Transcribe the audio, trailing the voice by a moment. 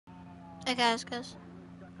Hey guys.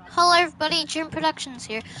 Hello everybody, Jim Productions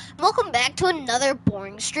here. Welcome back to another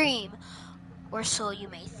boring stream. Or so you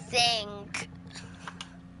may think.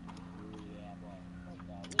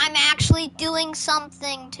 I'm actually doing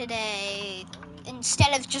something today.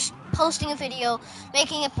 Instead of just posting a video,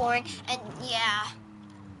 making it boring, and yeah.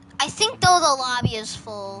 I think though the lobby is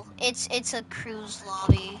full. It's a cruise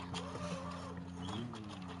lobby.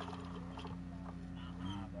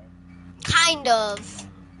 Kind of.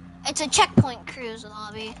 It's a checkpoint cruise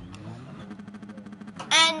lobby.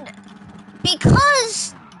 And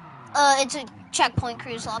because it's a checkpoint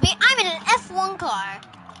cruise lobby, I'm in an F1 car.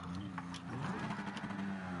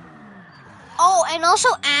 Oh, and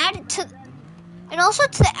also to add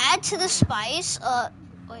to the spice, wait,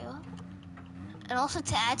 what? And also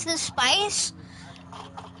to add to the spice,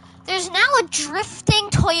 there's now a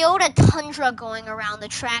drifting Toyota Tundra going around the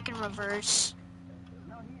track in reverse.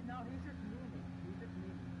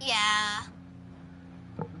 Yeah.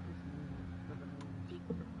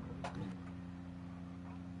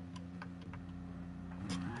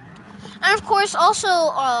 And of course, also,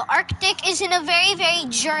 Arctic is in a very, very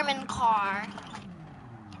German car.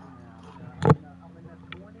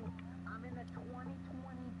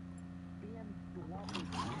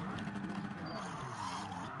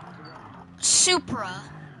 Supra.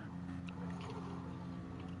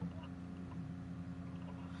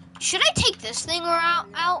 Should I take this thing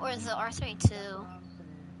out or the R32?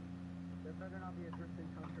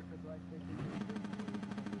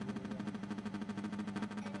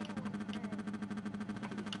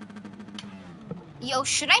 Yo,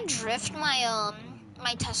 should I drift my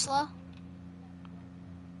my Tesla?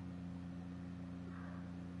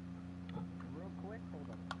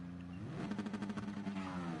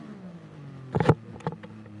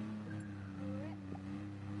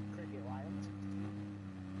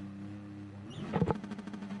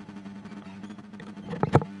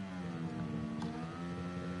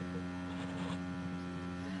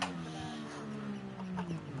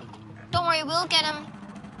 Don't worry, we'll get him.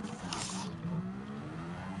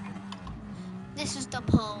 This is the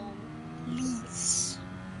police.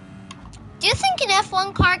 Do you think an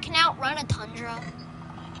F1 car can outrun a Tundra?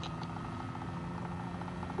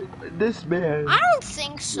 This man. I don't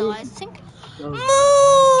think so. I think...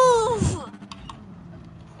 Move!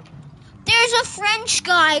 There's a French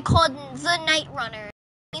guy called the Night Runner.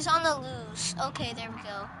 He's on the loose. Okay, there we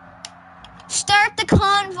go. Start the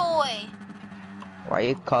convoy. Why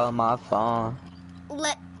you calling my phone?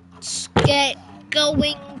 Let's get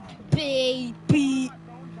going, baby.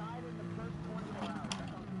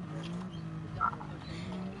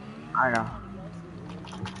 I know.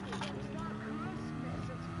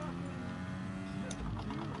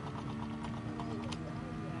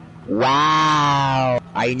 Wow!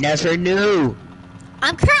 I never knew.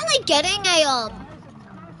 I'm currently getting a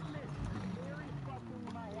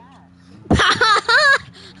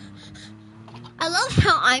I love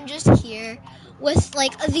how I'm just here with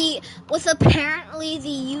apparently the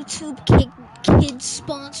YouTube kid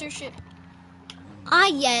sponsorship. Ah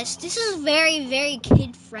yes, this is very, very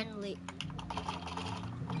kid friendly.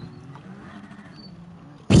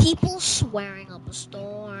 People swearing up a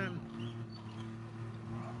storm.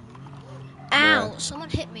 Ow, someone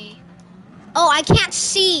hit me. Oh, I can't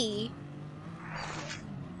see.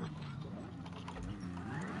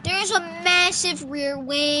 There's a massive rear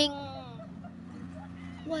wing.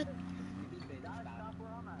 What?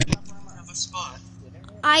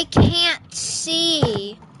 I can't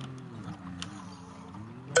see.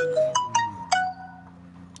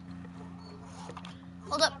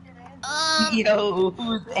 Hold up. Yo,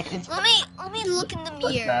 Let me look in the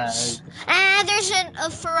mirrors. Ah, there's a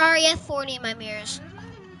Ferrari F40 in my mirrors.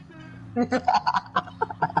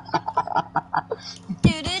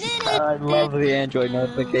 I love the Android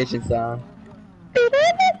notification sound.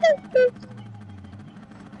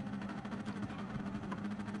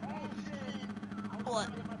 What?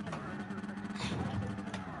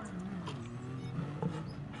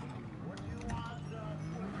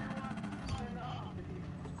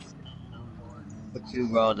 Put you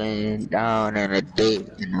rolling down in a deep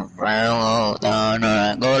in the round down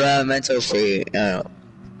and go to mental free.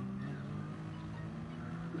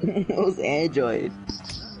 It was Android.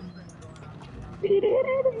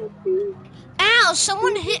 Ow,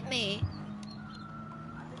 someone hit me.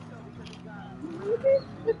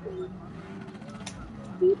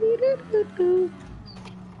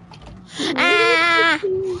 Ah!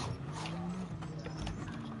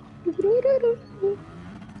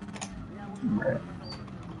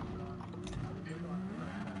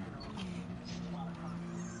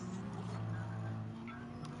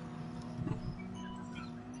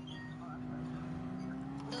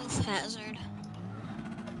 roof hazard.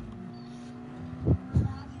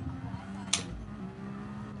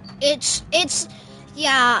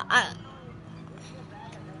 Yeah,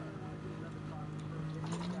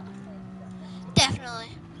 definitely.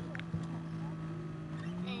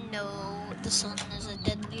 No, the sun is a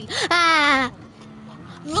deadly. Ah!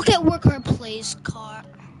 Look at Worker Play's car.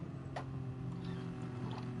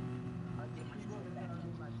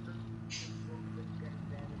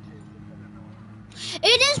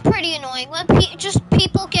 It is pretty annoying when just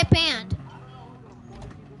people get banned.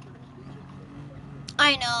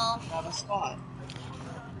 I know. Have a spot.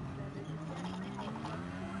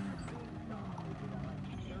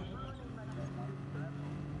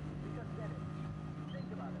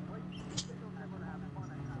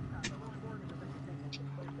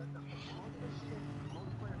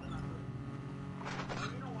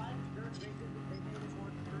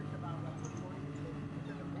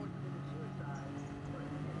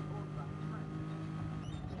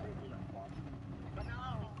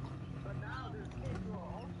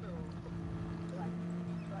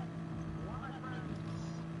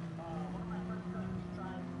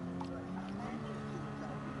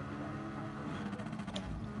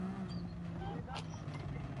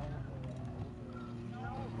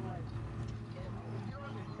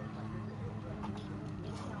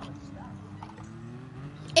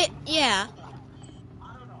 Yeah.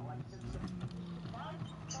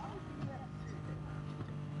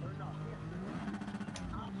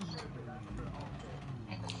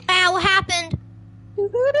 Ah, what happened?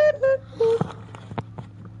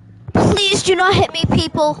 Please do not hit me,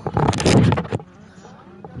 people.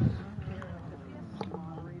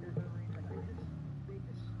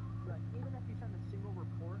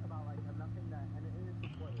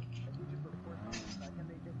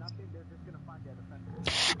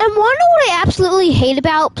 And wanna know what I absolutely hate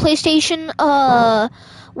about PlayStation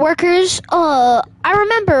workers? I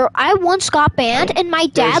remember I once got banned, and my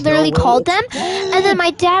dad There's no literally way called it's them, and then my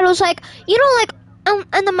dad was like,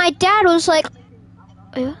 and then my dad was like,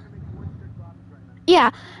 yeah,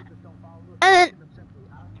 and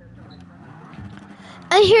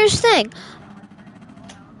here's the thing.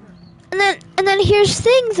 And then here's the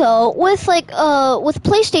thing though, with with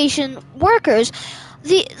PlayStation workers,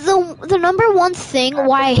 the number one thing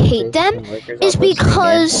why I hate them PlayStation workers are is supposed to be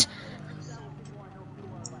banned. because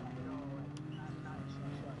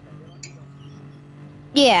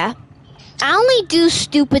yeah, I only do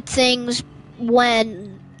stupid things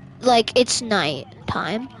when it's night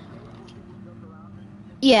time.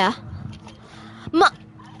 Yeah. Mo-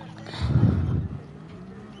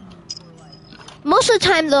 Most of the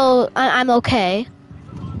time though, I'm okay.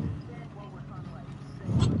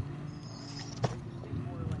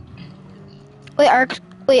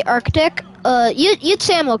 Wait, Arctic. You'd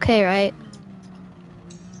say I'm okay, right?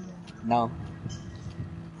 No.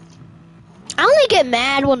 I only get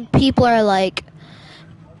mad when people are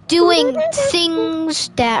doing things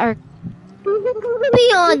that are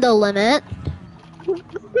beyond the limit.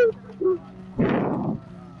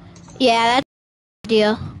 Yeah, that's a good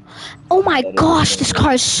idea. Oh my That is a gosh, good this idea.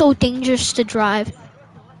 car is so dangerous to drive.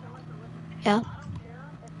 Yeah.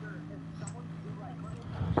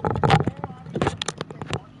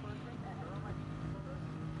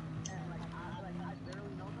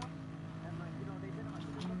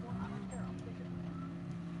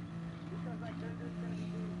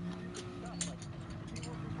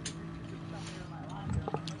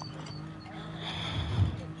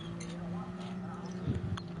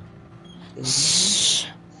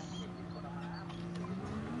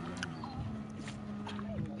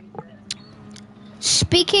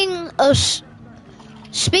 Speaking of,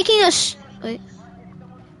 wait.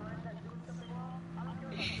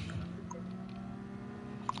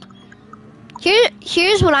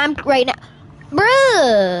 Here's what I'm right now,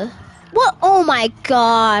 bruh. What? Oh my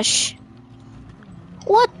gosh.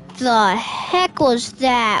 What the heck was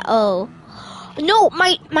that? Oh no,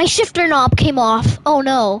 my shifter knob came off. Oh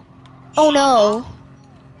no. Oh no.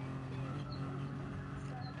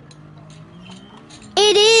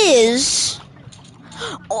 It is.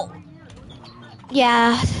 Oh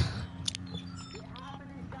yeah.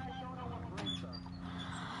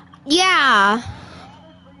 Yeah.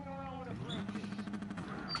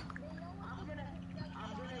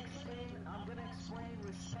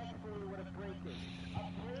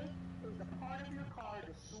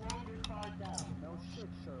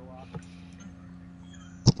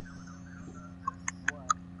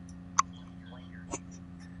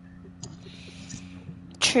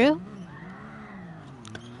 True.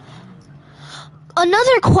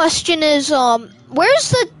 Another question is where's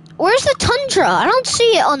the tundra? I don't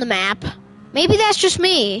see it on the map. Maybe that's just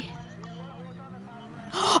me.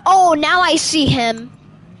 Oh, now I see him.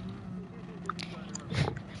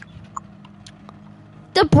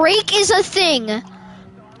 The break is a thing.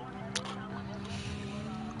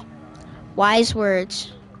 Wise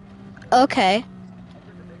words. Okay.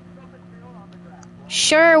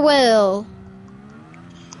 Sure will.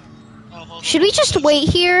 Should we just wait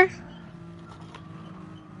here?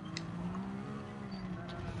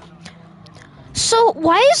 So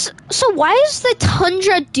why is the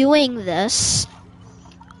Tundra doing this?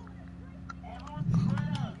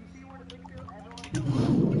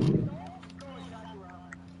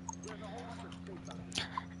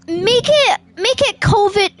 Make it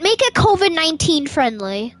COVID-19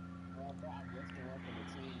 friendly.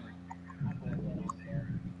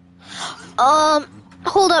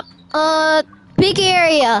 Hold up. Big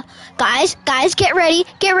area. Guys, get ready.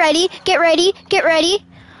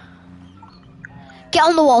 Get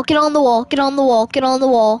on the wall, get on the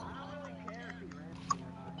wall.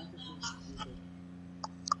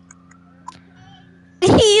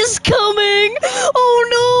 He's coming! Oh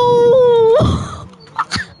no!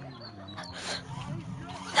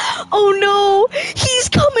 Oh no! He's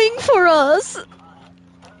coming for us!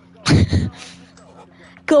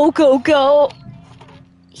 Go!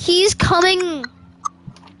 He's coming!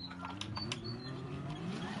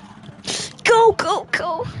 Go!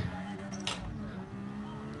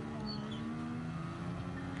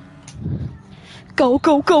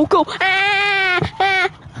 Go! Ah!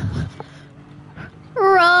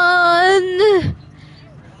 Run!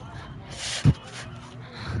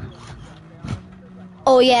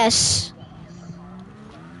 Oh yes.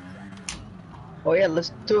 Oh yeah,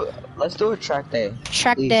 let's do a track day.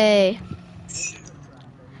 Track please. day.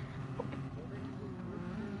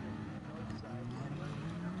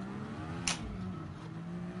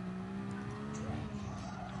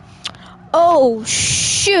 Oh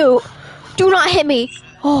shoot! Do not hit me.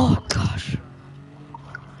 Oh gosh.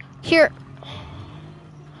 Here.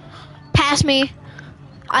 Pass me.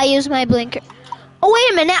 I use my blinker. Oh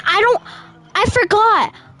wait a minute. I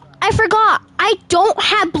forgot. I don't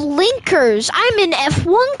have blinkers. I'm in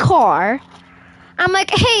F1 car. I'm like,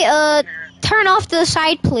 hey, turn off the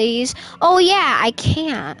side, please. Oh yeah, I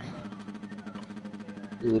can't.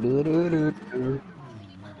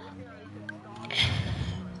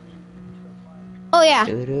 Oh yeah.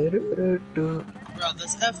 Bro,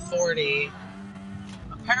 this F40.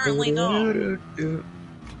 Apparently no.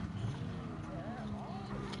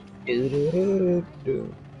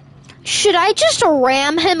 Should I just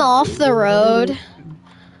ram him off the road? You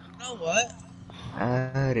know what?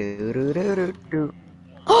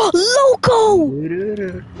 Oh, Loco!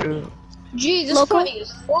 Gee, this Loco? party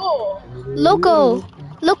is full.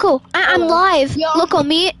 Loco, I'm live. Yeah. Loco,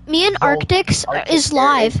 me and Arctics is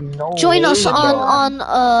live. Join us on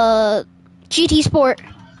GT Sport.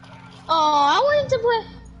 Oh, I wanted to play.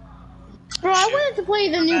 Bro, I wanted to play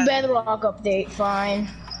the new Bedrock update. Fine.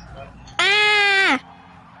 Ah!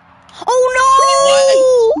 Oh no!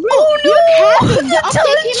 Oh no!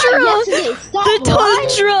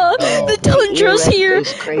 The Tundra's here.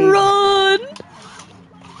 Run!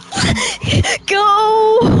 Go!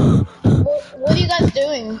 What are you guys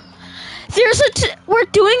doing? We're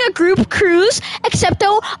doing a group cruise, except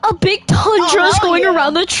though a big Tundra's going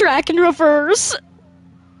around the track in reverse.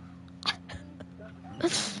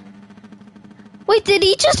 Wait, did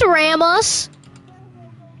he just ram us?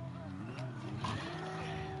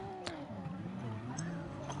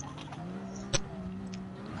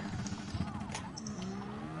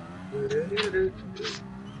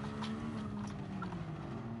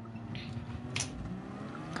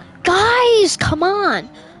 Guys, come on.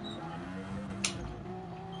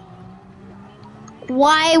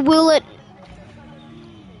 Why will it...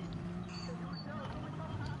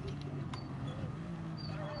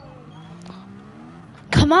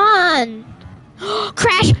 Come on.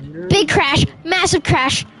 Crash. Big crash. Massive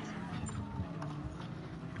crash.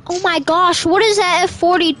 Oh my gosh, what is that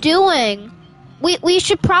F40 doing? We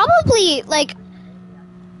should probably, like...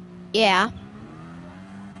 Yeah.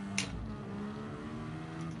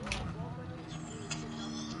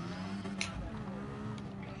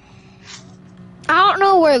 I don't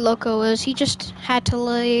know where Loco is. He just had to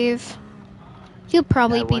leave. He'll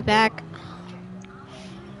probably be back.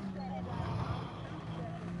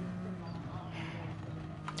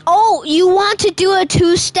 Oh, you want to do a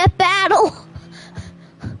two-step battle?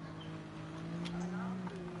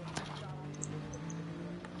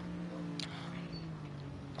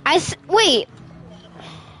 Wait.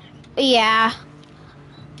 Yeah.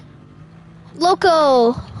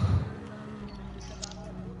 Loco.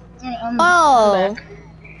 I'm Oh. back.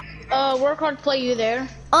 Work hard, play you there.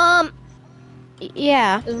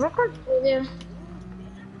 Yeah. Is work hard, play there?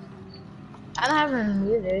 I don't have her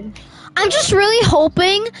muted. I'm just really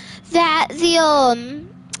hoping that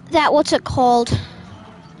that what's it called?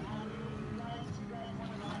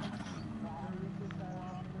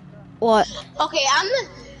 What? Okay, I'm the.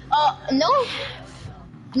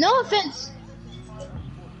 No offense.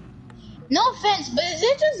 No offense, but is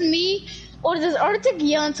it just me, or does Arctic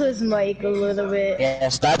yell into his mic a little bit? Yeah,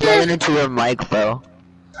 stop yelling into your mic, bro.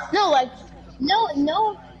 No, like,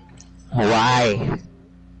 no. Why?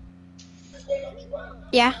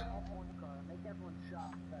 Yeah.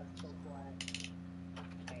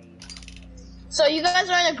 So you guys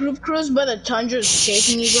are in a group cruise, but the tundra is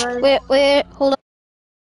chasing you guys? Wait, hold on.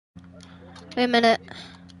 Wait a minute.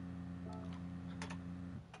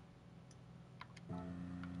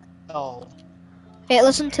 Oh. Wait,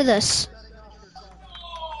 listen to this.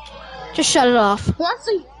 Just shut it off. Who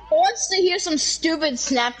wants to hear some stupid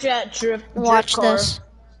Snapchat drift Watch car? this.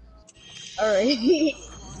 Alright.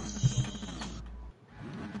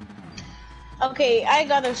 Okay, I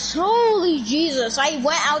got a holy Jesus. I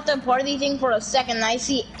went out the party thing for a second and I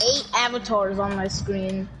see 8 avatars on my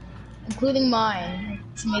screen, including mine,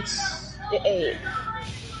 which makes it 8.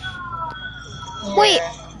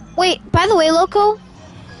 Wait, by the way, Loco,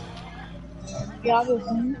 Yeah,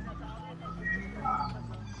 obviously.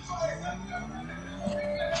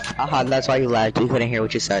 Aha, that's why you lagged. We couldn't hear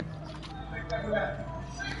what you said.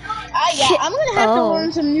 Yeah, I'm gonna have to Oh.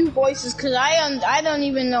 learn some new voices because I don't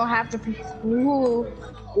even know half the people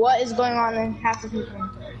what is going on in half the people.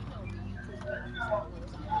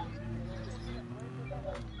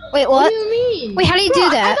 wait, What what? do you mean? Wait, how do you do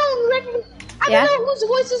that? I Yeah? don't know whose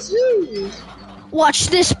voice is whose. Watch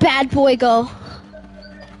this bad boy go.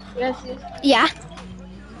 Yes. Yeah.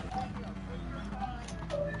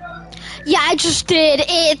 Yeah, I just did.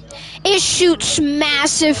 It shoots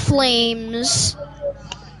massive flames.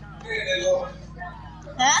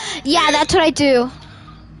 Huh? Yeah, that's what I do.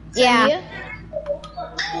 Yeah.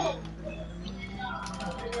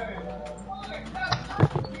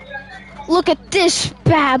 Look at this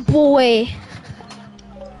bad boy.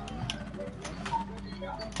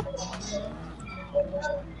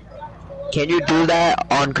 Can you do that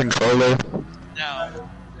on controller? No.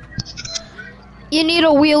 You need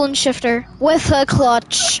a wheel and shifter with a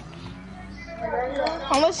clutch.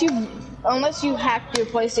 Unless you hacked your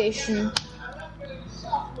PlayStation.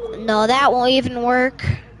 No, that won't even work.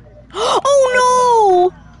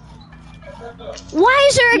 Oh no! Why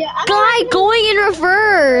is there a Yeah, I guy don't know. going in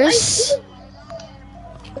reverse?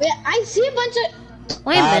 I see a bunch of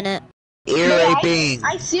Wait a minute. Ear raping.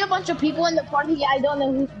 I see a bunch of people in the party. I don't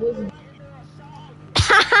know who's voice.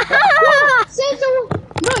 Santa,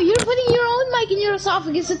 bro, you're putting your own mic in your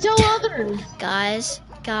esophagus to tell others. Guys.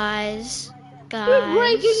 You're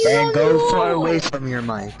breaking your And own go rules. far away from your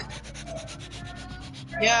mic.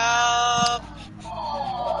 Yeah.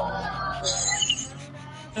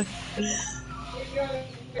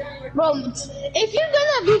 Bro, if you're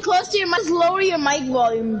gonna be close to your mic, just lower your mic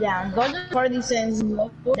volume down. Go to the party settings and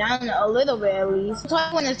lower it down a little bit at least.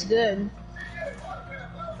 Talk when it's good.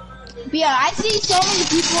 But yeah, I see so many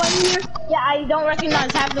people in here. Yeah, I don't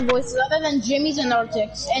recognize half the voices other than Jimmy's and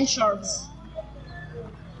Arctic's and Shark's.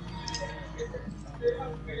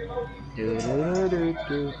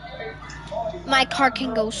 My car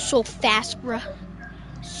can go so fast, bruh.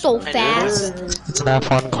 So fast. It's not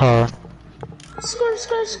fun car.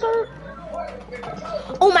 Skirt.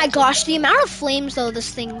 Oh my gosh, the amount of flames though this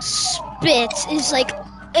thing spits is like,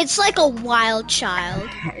 it's like a wild child.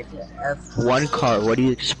 One car, what do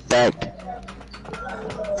you expect?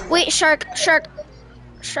 Wait, Shark.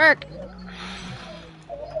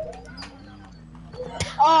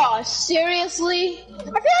 Oh, seriously? I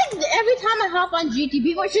feel like every time I hop on GT,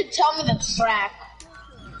 people should tell me the track.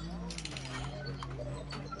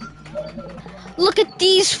 Look at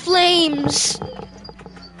these flames.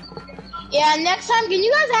 Yeah, next time, can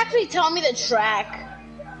you guys actually tell me the track?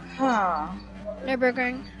 Huh.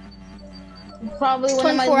 Nürburgring. Probably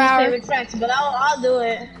one of my 24 least hour. favorite tracks, but I'll do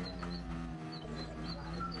it.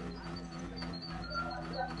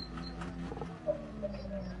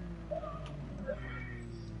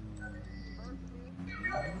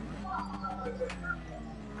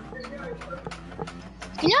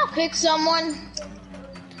 Can y'all pick someone?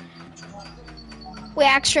 Wait,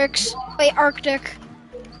 Arctic.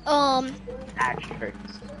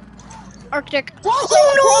 Arctic. Oh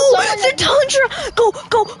no! The tundra! Go!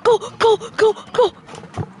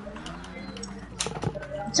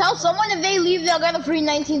 Tell someone if they leave, they'll get a free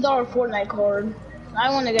 $19 Fortnite card. I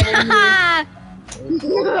want to get in here. Haha!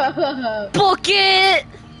 Book it!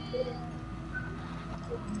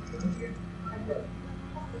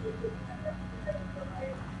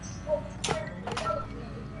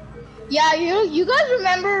 Yeah, you guys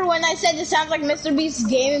remember when I said it sounds like Mr. Beast's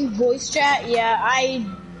gaming voice chat? Yeah, I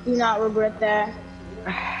do not regret that.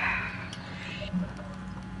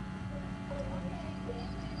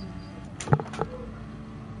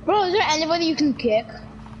 Bro, is there anybody you can kick?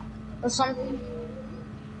 Or something?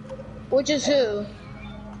 Which is who?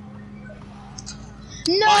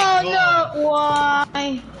 No, no,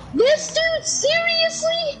 why? This dude,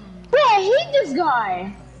 seriously? Bro, I hate this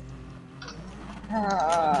guy.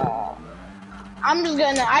 I'm just,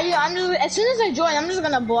 as soon as I join, I'm just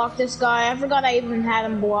gonna block this guy. I forgot I even had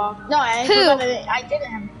him blocked. No, I Who? forgot I didn't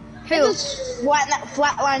have him. Who? This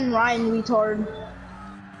flatline Ryan retard.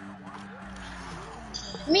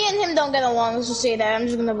 Me and him don't get along, let's just say that. I'm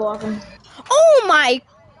just gonna block him. Oh my.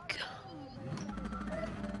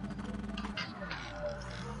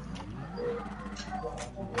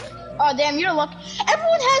 Oh damn, you're lucky.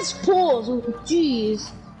 Everyone has pools. Jeez.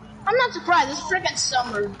 I'm not surprised, it's freaking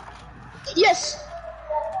summer. Yes!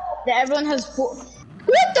 That everyone has pools.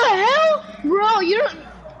 What the hell? Bro, you're...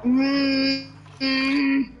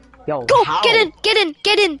 Yo, Go! how? Get in! Get in!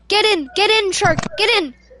 Get in! Get in! Get in, Shark! Get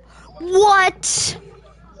in! What?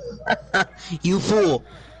 You fool.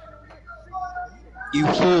 You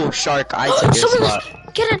fool, Shark. I took your Someone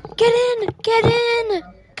spot. get in! Get in! Get in!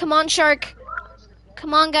 Come on, Shark.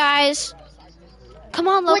 Come on, guys. Come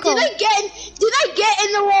on, Wait, local. did I get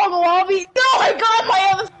in the wrong lobby? No, I got my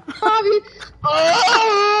other lobby.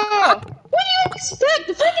 What do you expect?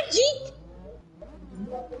 The freaking G...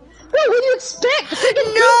 Wait, what do you expect? The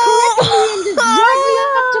freaking No! G corrected me and just dragged me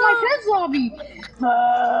up to my friend's lobby.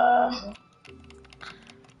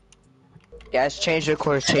 Guys, change the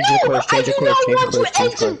course, No, change the course, I change do the not course, change want the to course,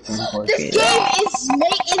 change the enter. course, change the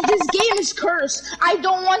course. This game is cursed. I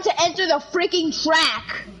don't want to enter the freaking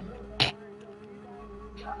track.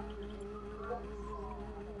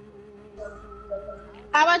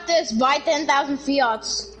 How about this? Buy 10,000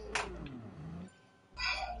 fiats.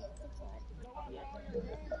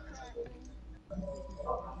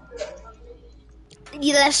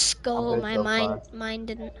 Yeah, let's go. I'm My so mine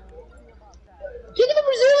didn't. Kick the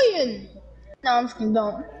Brazilian. No, I'm just kidding.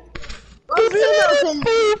 Don't. Brazilian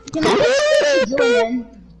can I join?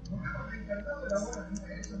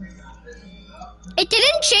 It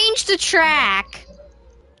didn't change the track.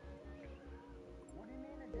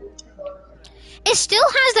 It still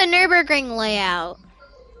has the Nürburgring layout.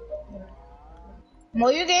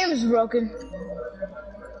 Well, your game is broken.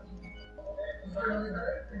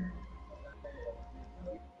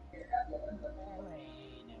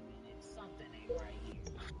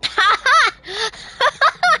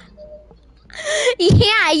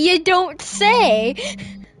 Yeah, you don't say.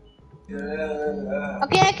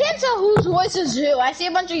 Okay, I can't tell whose voice is who. I see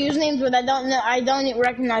a bunch of usernames, but I don't know. I don't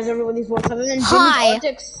recognize everybody's voice other than Jimmy's Hi,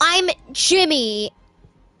 Arctic's. I'm Jimmy.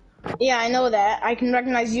 Yeah, I know that. I can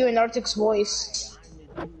recognize you and Arctic's voice.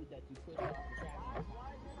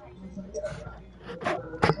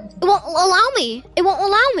 It won't allow me. It won't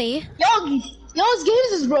allow me. Y'all's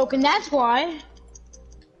games is broken. That's why.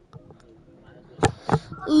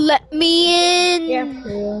 Let me in. Yeah,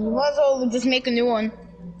 you might as well just make a new one.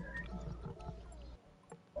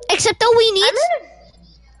 Except though we need.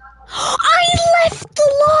 I left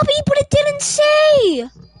the lobby, but it didn't say.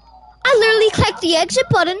 I literally clicked the exit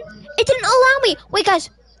button. It didn't allow me. Wait, guys.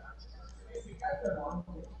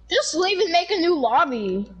 Just leave and make a new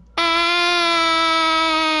lobby.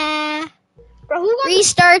 Bro, who got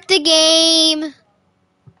Restart the game.